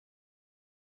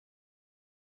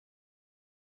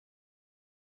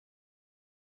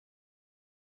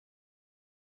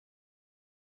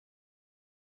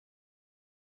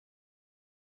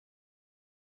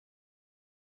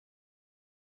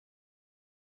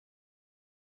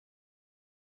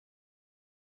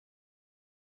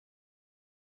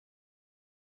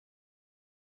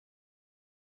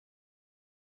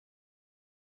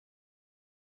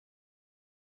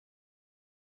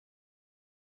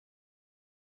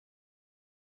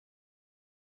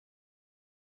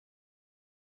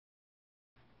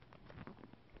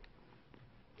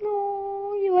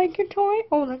like your toy?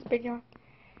 Oh, that's big yawn.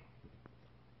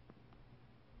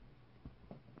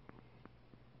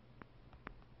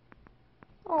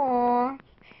 Aww.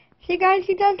 See, guys,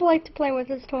 he does like to play with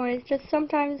his toys. Just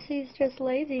sometimes he's just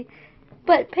lazy.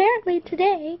 But apparently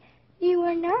today, you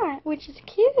are not, which is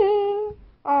cute.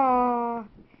 Aww.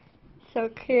 So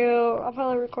cute. I'll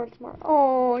probably record tomorrow.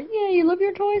 Oh, yeah, you love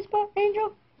your toys,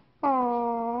 Angel?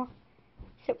 Aww.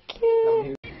 So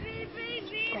cute.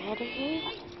 Ready?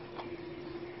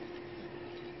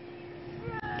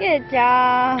 Good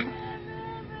job.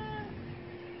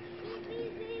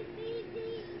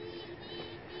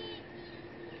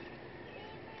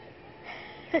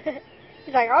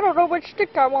 He's like, I don't know which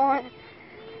stick I want.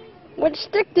 Which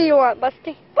stick do you want,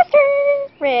 Busty? Buster!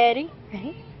 Ready?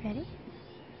 Ready? Ready?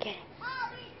 Get it.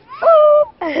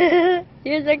 Oh!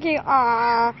 You're so cute.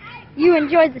 Aww. You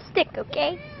enjoy the stick,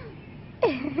 okay?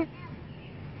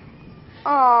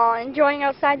 Aw, enjoying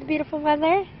outside the beautiful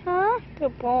weather? Huh?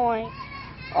 Good boy.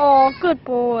 Oh, good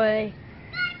boy.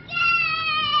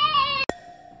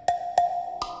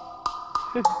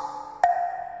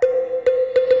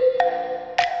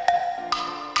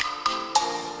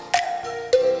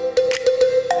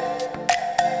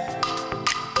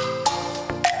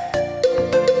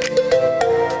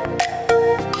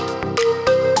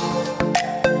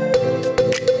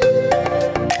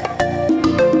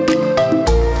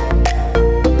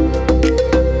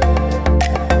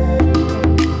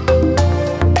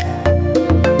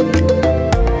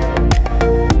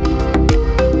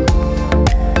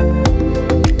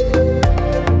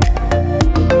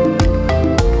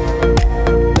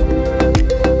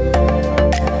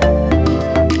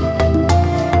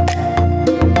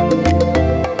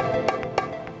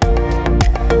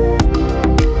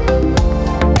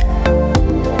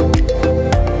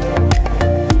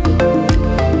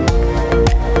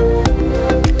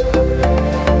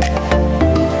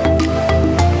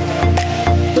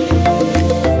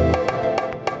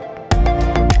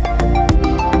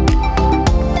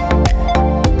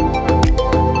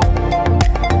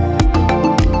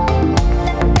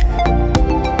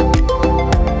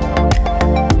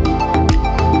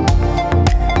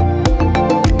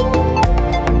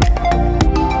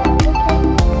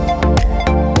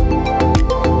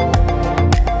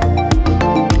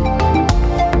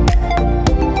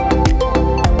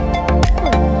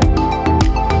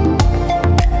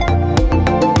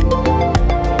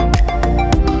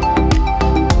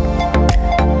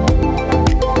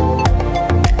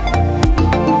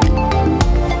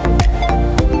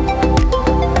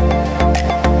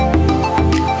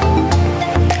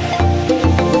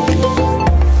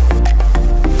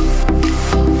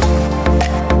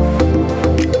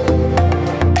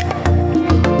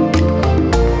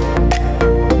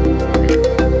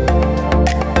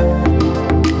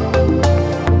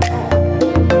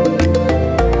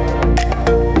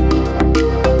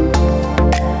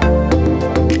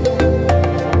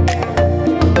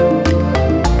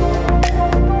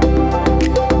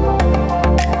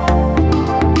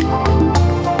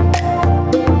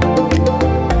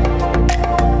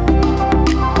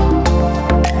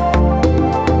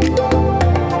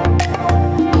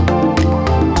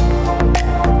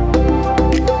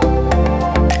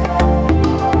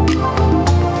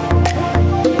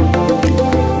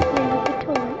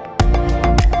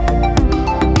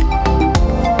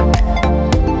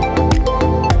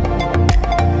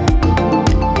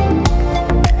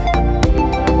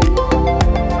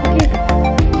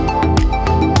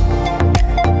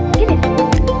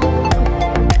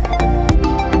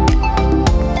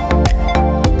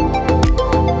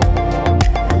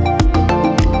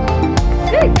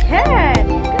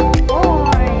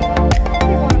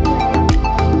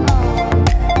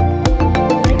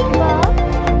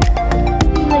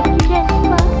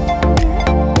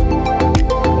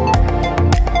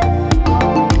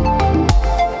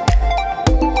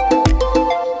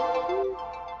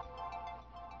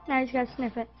 He's gotta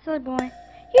sniff it. Silly boy.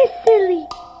 You're silly.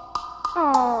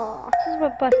 Aww. This is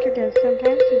what Buster does.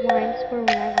 Sometimes he whines for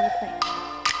when I want to play.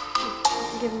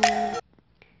 Give him a...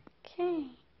 Okay.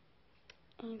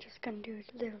 And I'm just gonna do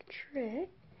a little trick.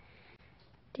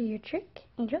 Do your trick,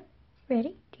 Angel.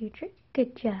 Ready? Do your trick.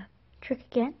 Good job. Trick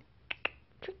again.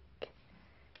 Trick.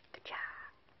 Good job.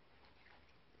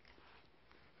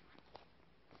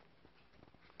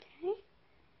 Okay.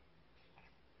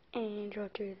 Angel,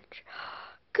 do the trick.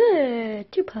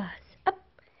 Good. 2 paws. Up.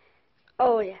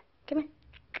 Oh, yeah. Come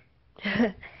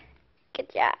here. Good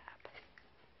job.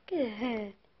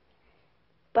 Good.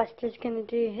 Buster's gonna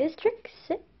do his trick.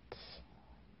 Sit.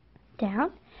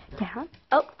 Down. Down.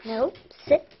 Oh, no.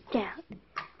 Sit down.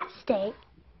 Stay.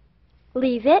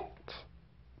 Leave it.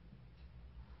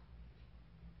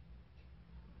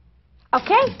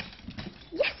 Okay.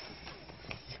 Yes.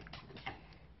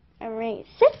 Alright,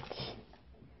 sit.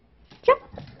 Jump.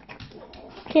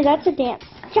 Okay, that's a dance.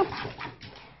 Jump.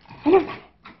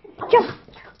 Jump.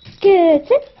 Good.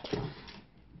 Sit.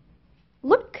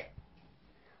 Look.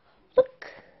 Look.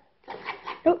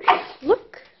 No,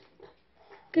 look.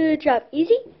 Good job.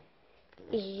 Easy.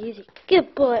 Easy.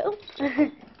 Good boy. Oh.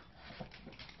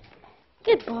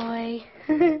 Good boy.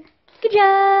 Good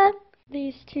job.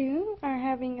 These two are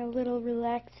having a little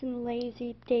relaxing,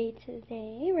 lazy day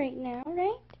today, right now,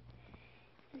 right?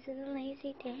 Is it a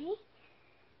lazy day?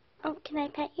 Oh, can I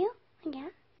pet you? Yeah,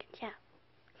 good job.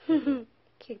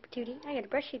 Cute patootie. I gotta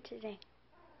brush you today.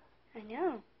 I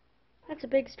know. That's a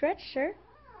big stretch, sir.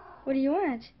 What do you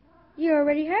want? You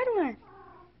already had one.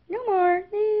 No more.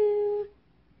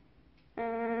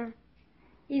 No.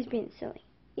 He's being silly.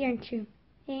 Aren't you?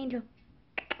 Hey, Angel.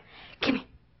 Come here.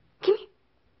 Come here.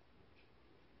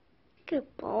 Good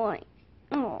boy.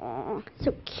 Oh,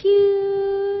 so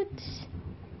cute.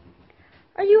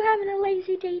 Are you having a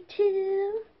lazy day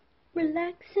too?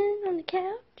 Relaxing on the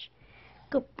couch?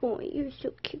 Good boy, you're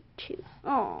so cute too.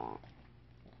 Aw,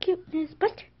 cuteness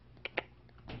buster.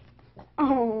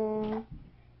 Aw,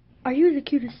 are you the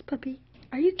cutest puppy?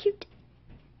 Are you cute?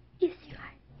 Yes, you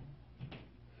are.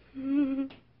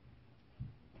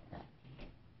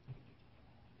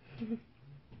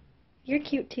 You're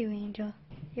cute too, Angel.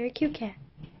 You're a cute cat.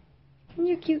 And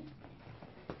you're cute.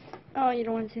 Oh, you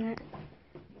don't want to see that.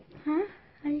 Huh?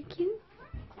 Are you cute?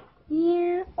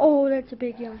 Yeah. Oh, that's a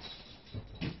big yawn.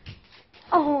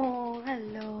 Oh,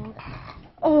 hello.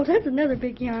 Oh, that's another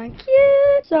big yawn.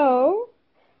 Cute. So,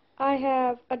 I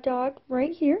have a dog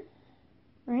right here.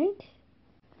 Right?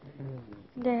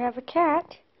 And I have a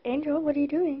cat. Angel, what are you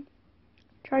doing?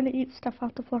 Trying to eat stuff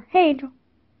off the floor. Hey, Angel.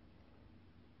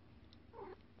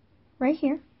 Right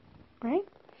here. Right?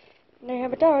 And I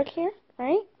have a dog here.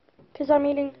 Right? Because I'm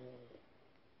eating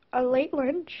a late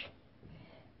lunch.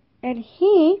 And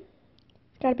he's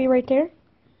got to be right there.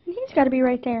 And he's got to be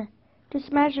right there. Just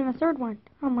imagine a third one.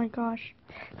 Oh my gosh.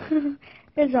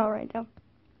 It's alright though.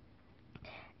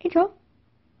 Angel.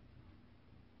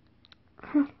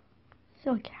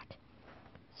 Silly cat.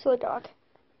 Silly dog.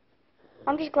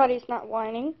 I'm just glad he's not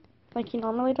whining like he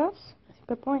normally does.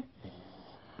 Good boy.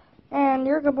 And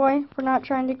you're a good boy for not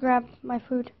trying to grab my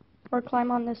food or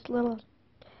climb on this little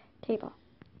table.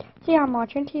 See, I'm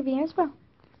watching TV as well.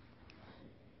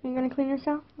 You're going to clean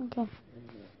yourself? Okay.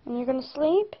 And you're going to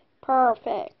sleep?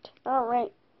 Perfect.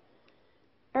 Alright.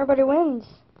 Everybody wins.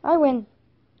 I win.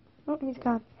 Oh, he's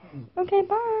gone. Okay,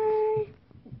 bye.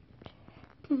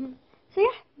 So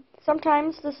yeah,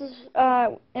 sometimes this is,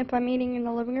 if I'm eating in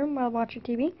the living room while watching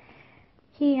TV,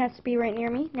 he has to be right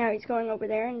near me. Now he's going over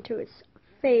there into his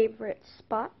favorite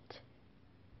spot.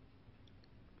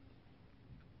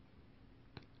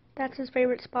 That's his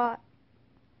favorite spot.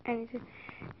 And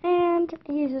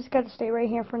he's just got to stay right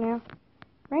here for now.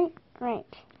 Right? Right.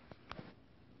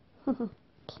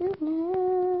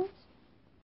 Cuteness.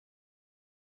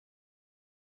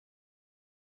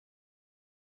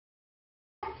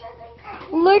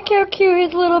 Look how cute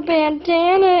his little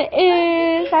bandana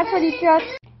is. That's what he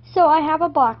dressed. So I have a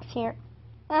box here.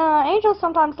 Angel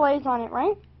sometimes lays on it,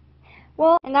 right?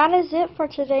 Well, and that is it for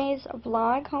today's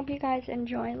vlog. Hope you guys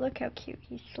enjoy. Look how cute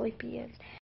he's sleepy is.